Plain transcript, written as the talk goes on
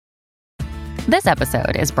This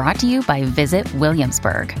episode is brought to you by Visit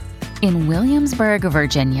Williamsburg. In Williamsburg,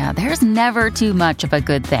 Virginia, there's never too much of a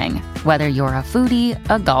good thing. Whether you're a foodie,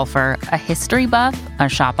 a golfer, a history buff, a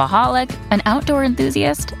shopaholic, an outdoor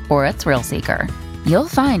enthusiast, or a thrill seeker, you'll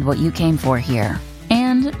find what you came for here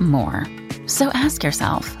and more. So ask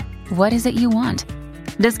yourself, what is it you want?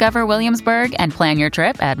 Discover Williamsburg and plan your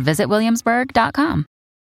trip at visitwilliamsburg.com.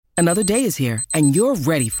 Another day is here, and you're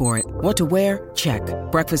ready for it. What to wear? Check.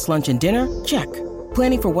 Breakfast, lunch, and dinner? Check.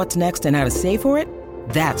 Planning for what's next and how to save for it?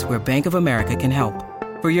 That's where Bank of America can help.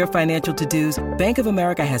 For your financial to-dos, Bank of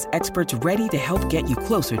America has experts ready to help get you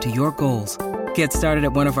closer to your goals. Get started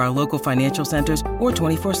at one of our local financial centers or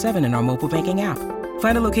 24/7 in our mobile banking app.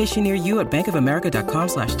 Find a location near you at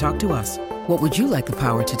bankofamerica.com/talktous. What would you like the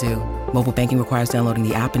power to do? Mobile banking requires downloading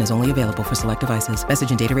the app and is only available for select devices.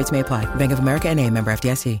 Message and data rates may apply. Bank of America N.A., member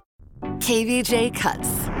FDIC. KVJ Cuts.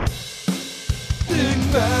 Think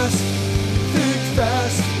fast, think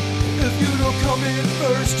fast. If you don't come in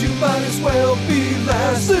first, you might as well be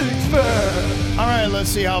last. Think fast. All right, let's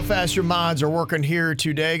see how fast your mods are working here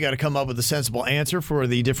today. Got to come up with a sensible answer for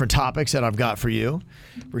the different topics that I've got for you.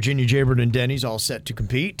 Virginia, Jaybird, and Denny's all set to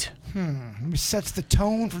compete. Sets the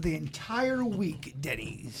tone for the entire week,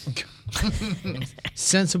 Denny's.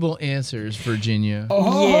 Sensible answers, Virginia.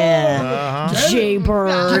 Oh, Yeah.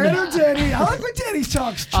 Jaybird. Get her, Denny. I like when Denny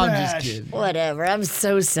talks trash. I'm just kidding. Whatever. I'm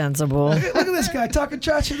so sensible. Look at this guy talking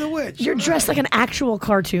trash to the witch. You're dressed like an actual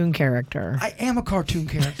cartoon character. I am a cartoon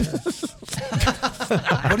character.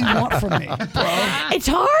 What do you want from me, bro? It's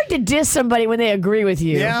hard to diss somebody when they agree with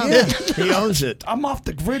you. Yeah, he owns it. I'm off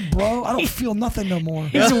the grid, bro. I don't feel nothing no more.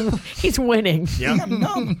 He's winning. Yeah. I'm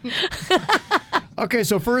numb. Okay,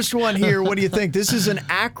 so first one here. What do you think? This is an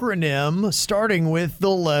acronym starting with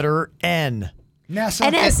the letter N.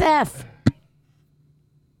 NASA. NSF.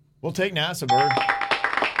 We'll take NASA, Bird.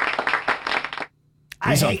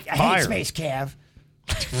 I He's on hate fire. Space Cav.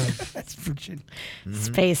 That's Virginia.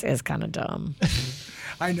 Space is kind of dumb.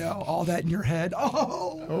 I know. All that in your head. It's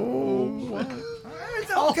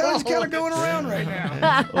all kind of going around right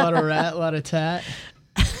now. A lot of rat, a lot of tat.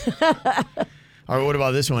 All right, what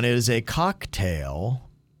about this one? It is a cocktail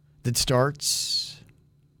that starts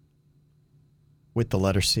with the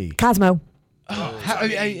letter C. Cosmo. Our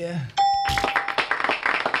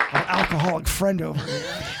alcoholic friend over here.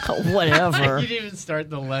 Whatever. You didn't even start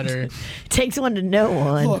the letter. Takes one to know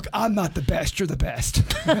one. Look, I'm not the best. You're the best.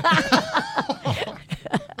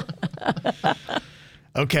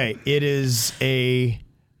 Okay, it is a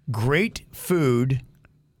great food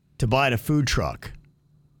to buy at a food truck.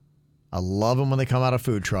 I love them when they come out of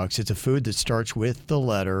food trucks. It's a food that starts with the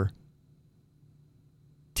letter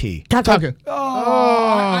T. Taco.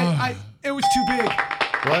 It was too big.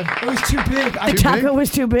 What? It was too big. The taco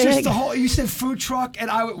was too big. Just the whole. You said food truck,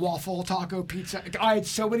 and I went waffle, taco, pizza. I had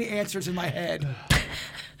so many answers in my head.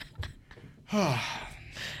 Can't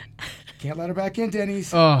let her back in,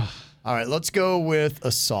 Denny's. All right, let's go with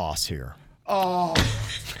a sauce here. Oh,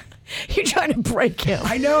 You're trying to break him.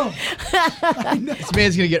 I know. This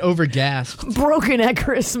man's going to get overgassed. Broken at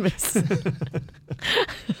Christmas.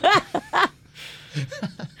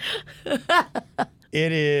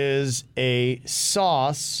 It is a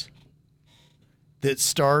sauce that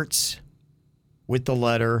starts with the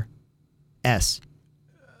letter S.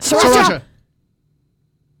 Sriracha.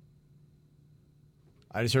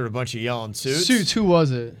 I just heard a bunch of yelling. Suits? Suits, who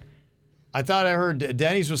was it? I thought I heard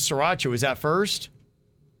Denny's was sriracha. Was that first?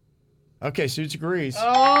 Okay, Suits agrees.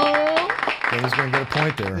 Oh. Denny's going to get a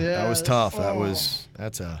point there. Yeah. That was tough. Oh.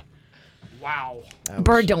 That's a... Wow.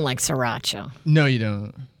 Bird don't like sriracha. No, you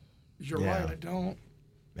don't. You're Yeah. right. I don't.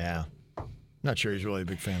 Yeah. Not sure he's really a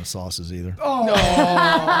big fan of sauces either. Oh. Okay,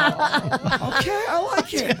 I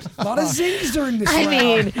like it. A lot of zings during this I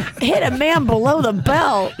round. mean, hit a man below the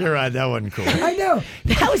belt. You're right. That wasn't cool. I know.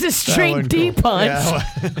 That was a straight D punch. Yeah.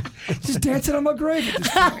 Just dancing on my grave at this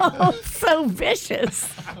point. Oh, so vicious.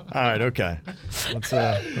 All right. Okay.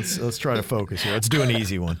 Let's try to focus here. Let's do an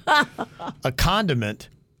easy one. A condiment.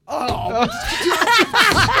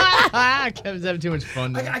 Kevin's having too much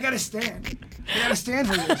fun now. I gotta stand. I gotta stand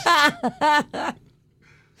for this.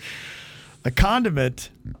 A condiment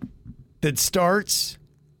that starts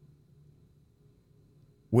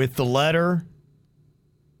with the letter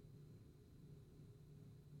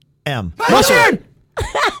M. Mustard!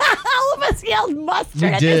 All of us yelled mustard We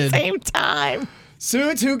at did. the same time.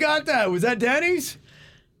 Suits, who got that? Was that Denny's?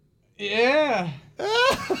 Yeah.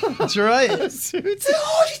 That's right. Suits.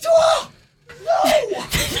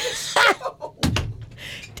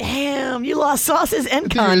 Damn, you lost sauces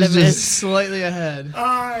and He was condiments. just slightly ahead.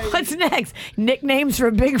 What's next? Nicknames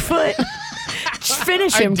for Bigfoot?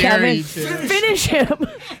 Finish him, dare Kevin. you to. Finish him.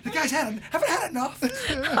 The guys haven't had enough.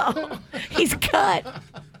 He's cut.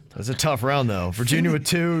 That's a tough round, though. Virginia with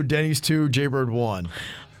 2, Denny's 2, Jaybird 1.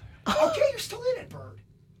 Okay, you're still in it, Bird.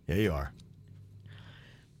 Yeah, you are.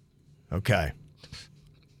 Okay.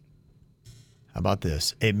 How about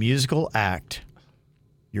this? A musical act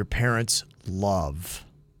your parents love.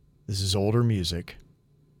 This is older music.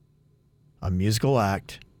 A musical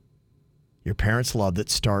act your parents love that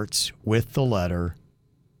starts with the letter.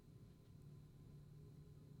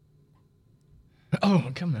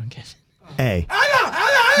 Oh, come on, Kevin. A.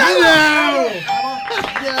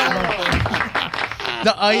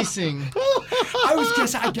 The icing.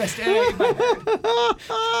 I guessed A in my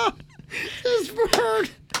head. It's Bird.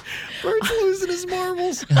 Bird's losing his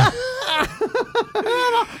marbles.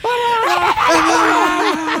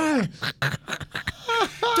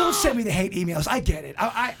 Don't send me the hate emails. I get it.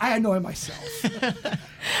 I annoy myself.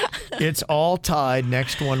 It's all tied.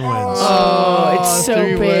 Next one wins. Oh, it's so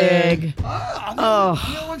 3-way. big. No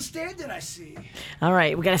one stand that I see. All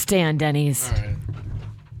right, we got to stay on Denny's. All right.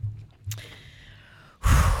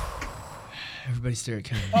 Everybody stare at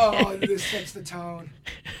Kevin. Oh, this sets the tone.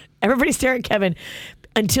 Everybody stare at Kevin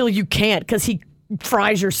until you can't because he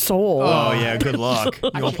fries your soul. Oh, yeah. Good luck. You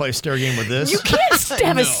want to play a stare game with this? You can't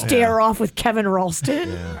have a stare off with Kevin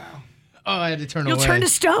Ralston. Yeah. Oh, I had to turn You'll away. turn to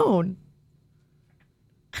stone.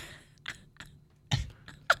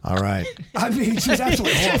 All right. I mean, she's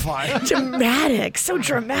absolutely horrifying. Dramatic. So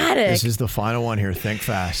dramatic. This is the final one here. Think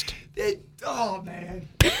fast. Oh, man.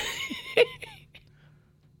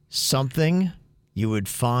 Something you would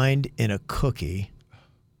find in a cookie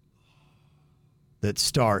that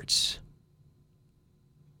starts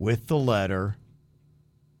with the letter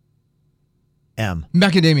M.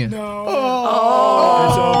 Macadamia. No.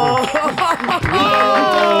 It's over.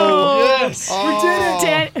 Yes.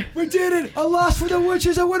 We did it. A loss for the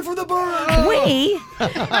witches, a win for the bird. We?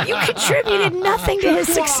 You contributed nothing to his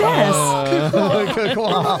success.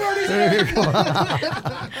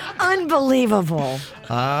 Unbelievable.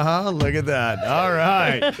 Look at that. All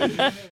right.